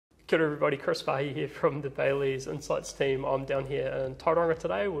Kia ora everybody, Chris Farhi here from the Bayleys Insights team. I'm down here in Tauranga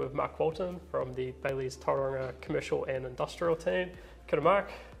today with Mark Walton from the Bayleys Tauranga commercial and industrial team. Kia ora, Mark.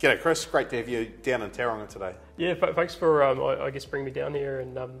 G'day Chris, great to have you down in Tauranga today. Yeah, thanks for I guess bringing me down here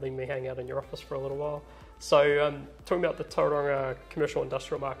and letting me hang out in your office for a little while. So talking about the Tauranga commercial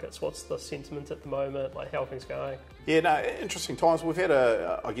industrial markets, what's the sentiment at the moment, like how are things going? Yeah, no, interesting times. We've had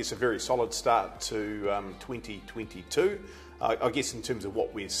I guess a very solid start to 2022. I guess in terms of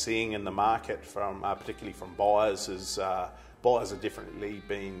what we're seeing in the market, from particularly from buyers, is buyers are definitely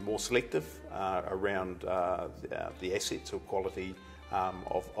being more selective around the assets or quality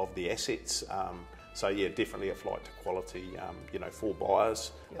of the assets. So yeah, definitely a flight to quality. For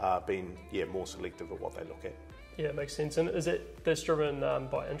buyers, being more selective of what they look at. Yeah, it makes sense. And is that's driven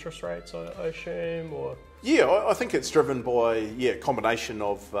by interest rates, I assume, or? Yeah, I think it's driven by a combination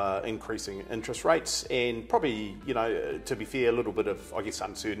of increasing interest rates and probably, to be fair, a little bit of, I guess,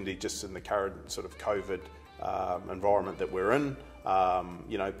 uncertainty just in the current sort of COVID environment that we're in.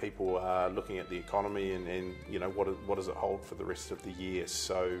 People are looking at the economy and what does it hold for the rest of the year.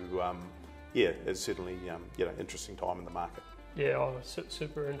 So it's certainly interesting time in the market. Yeah,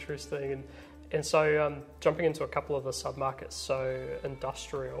 super interesting. And so jumping into a couple of the sub-markets, so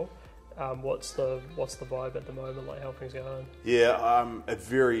industrial, what's the vibe at the moment, like how are things going? Yeah,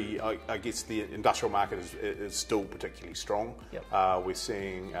 I guess the industrial market is still particularly strong. Yep. We're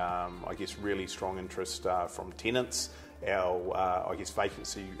seeing, really strong interest from tenants. Our,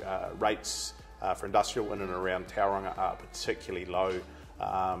 vacancy rates for industrial in and around Tauranga are particularly low.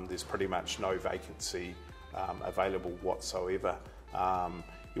 There's pretty much no vacancy available whatsoever.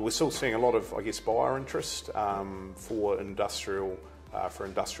 We're still seeing a lot of, buyer interest for industrial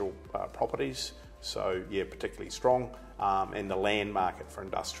properties. So particularly strong. And the land market for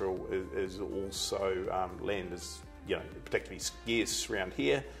industrial is also land is particularly scarce around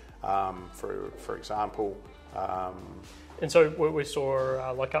here. For example. And so we saw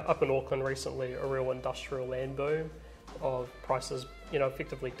up in Auckland recently a real industrial land boom of prices,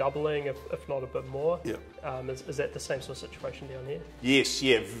 effectively doubling, if not a bit more. Yeah. Is that the same sort of situation down here? Yes,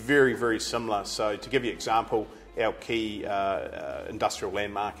 very, very similar. So to give you an example, our key industrial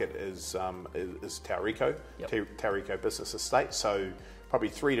land market is Tauriko, yep. Tauriko Business Estate. So probably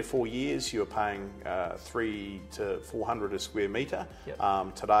 3 to 4 years, you're paying 300 to 400 a square metre.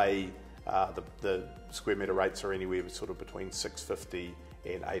 Yep. Today, the square metre rates are anywhere sort of between $650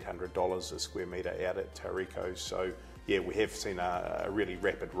 and $800 a square metre out at Tauriko. So yeah, we have seen a really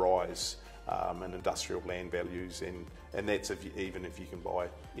rapid rise in industrial land values, and that's even if you can buy.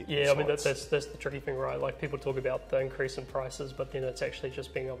 Yeah, I mean that's the tricky thing, right? Like people talk about the increase in prices, but then it's actually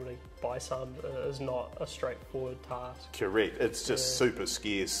just being able to buy some is not a straightforward task. Correct. It's just super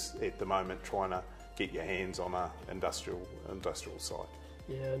scarce at the moment trying to get your hands on an industrial site.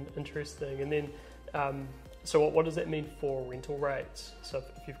 Yeah, interesting. And then, so what does that mean for rental rates? So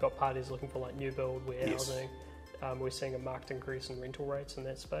if you've got parties looking for like new build warehousing, we're seeing a marked increase in rental rates in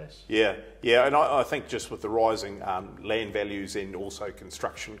that space. Yeah, and I think just with the rising land values and also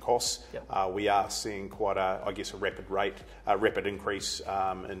construction costs, yep. We are seeing quite a rapid increase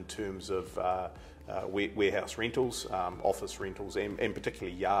in terms of warehouse rentals, office rentals, and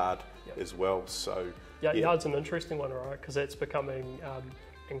particularly yard yep. as well. So yard's an interesting one, right? Because it's becoming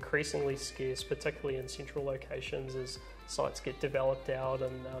increasingly scarce, particularly in central locations as sites get developed out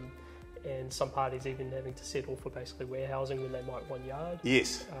and some parties even having to settle for basically warehousing when they might want yard.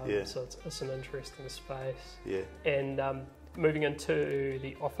 Yes, So it's an interesting space. Yeah. And moving into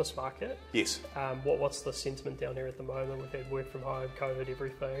the office market. Yes. What's the sentiment down here at the moment? We've had work from home, COVID,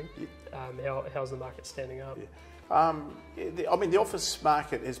 everything. Yeah. How's the market standing up? Yeah. The office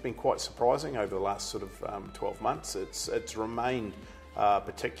market has been quite surprising over the last sort of 12 months. It's remained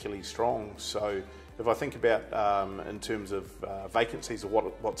particularly strong. So if I think about in terms of vacancies or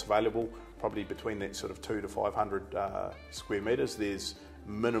what's available, probably between that sort of 200 to 500 square metres, there's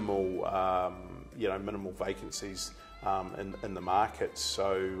minimal vacancies in the market.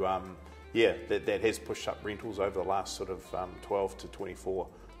 So that has pushed up rentals over the last sort of 12 to 24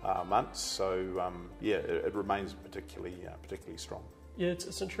 months. So it remains particularly strong. Yeah,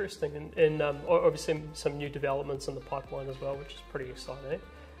 it's interesting, and obviously some new developments in the pipeline as well, which is pretty exciting.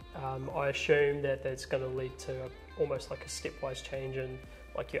 I assume that's going to lead to almost like a stepwise change in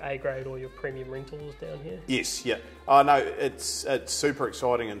like your A grade or your premium rentals down here. Yes, yeah. No, it's super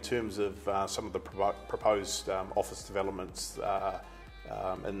exciting in terms of some of the proposed office developments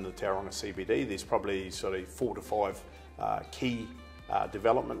in the Tauranga CBD. There's probably sort of 4 to 5 key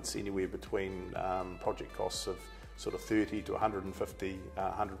developments, anywhere between project costs of sort of 30 to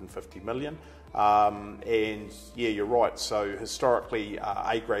 150 million. And yeah, you're right. So historically,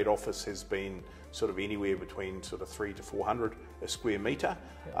 A-grade office has been sort of anywhere between sort of 300 to 400 a square metre.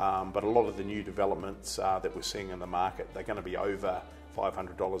 But a lot of the new developments that we're seeing in the market, they're going to be over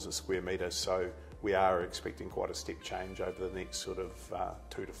 $500 a square metre. So we are expecting quite a step change over the next sort of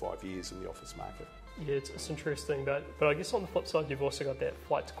 2 to 5 years in the office market. Yeah, it's interesting, but I guess on the flip side, you've also got that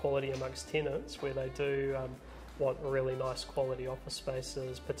flight to quality amongst tenants where they do want really nice quality office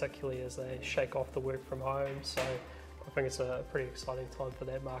spaces, particularly as they shake off the work from home. So I think it's a pretty exciting time for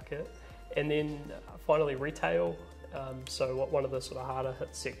that market. And then finally, retail. So one of the sort of harder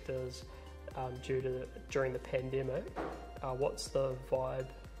hit sectors during the pandemic. What's the vibe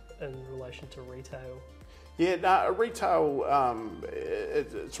in relation to retail? Yeah, no, retail,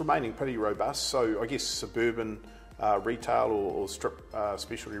 it's remaining pretty robust. So I guess suburban retail or strip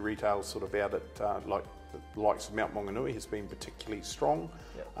specialty retail sort of out at like the likes of Mount Maunganui has been particularly strong.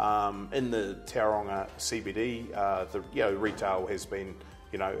 Yep. In the Tauranga CBD, the retail has been,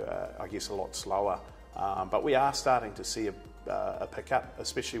 I guess a lot slower. But we are starting to see a pickup,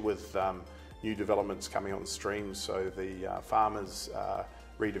 especially with new developments coming on stream. So the Farmers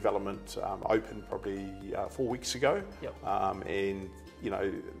redevelopment opened probably 4 weeks ago. Yep. And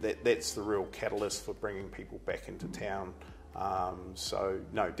that's the real catalyst for bringing people back into town. So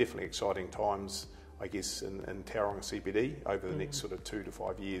no, definitely exciting times, I guess, in Tauranga CBD over the next sort of 2 to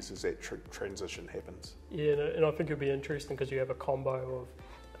 5 years as that transition happens. Yeah, and I think it'll be interesting because you have a combo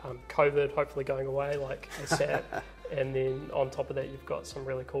of COVID hopefully going away like ASAP, and then on top of that you've got some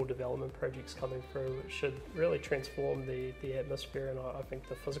really cool development projects coming through which should really transform the atmosphere and I think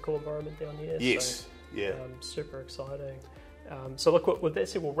the physical environment down here. Yes, so, yeah. Super exciting. So look, with that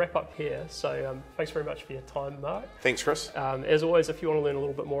said, we'll wrap up here. So thanks very much for your time, Mark. Thanks, Chris. As always, if you want to learn a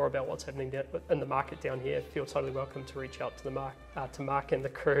little bit more about what's happening in the market down here, feel totally welcome to reach out to Mark and the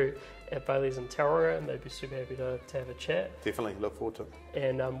crew at Bayleys in Tauranga, and they'd be super happy to have a chat. Definitely, look forward to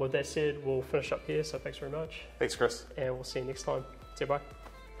it. And with that said, we'll finish up here. So thanks very much. Thanks, Chris. And we'll see you next time. See you, bye.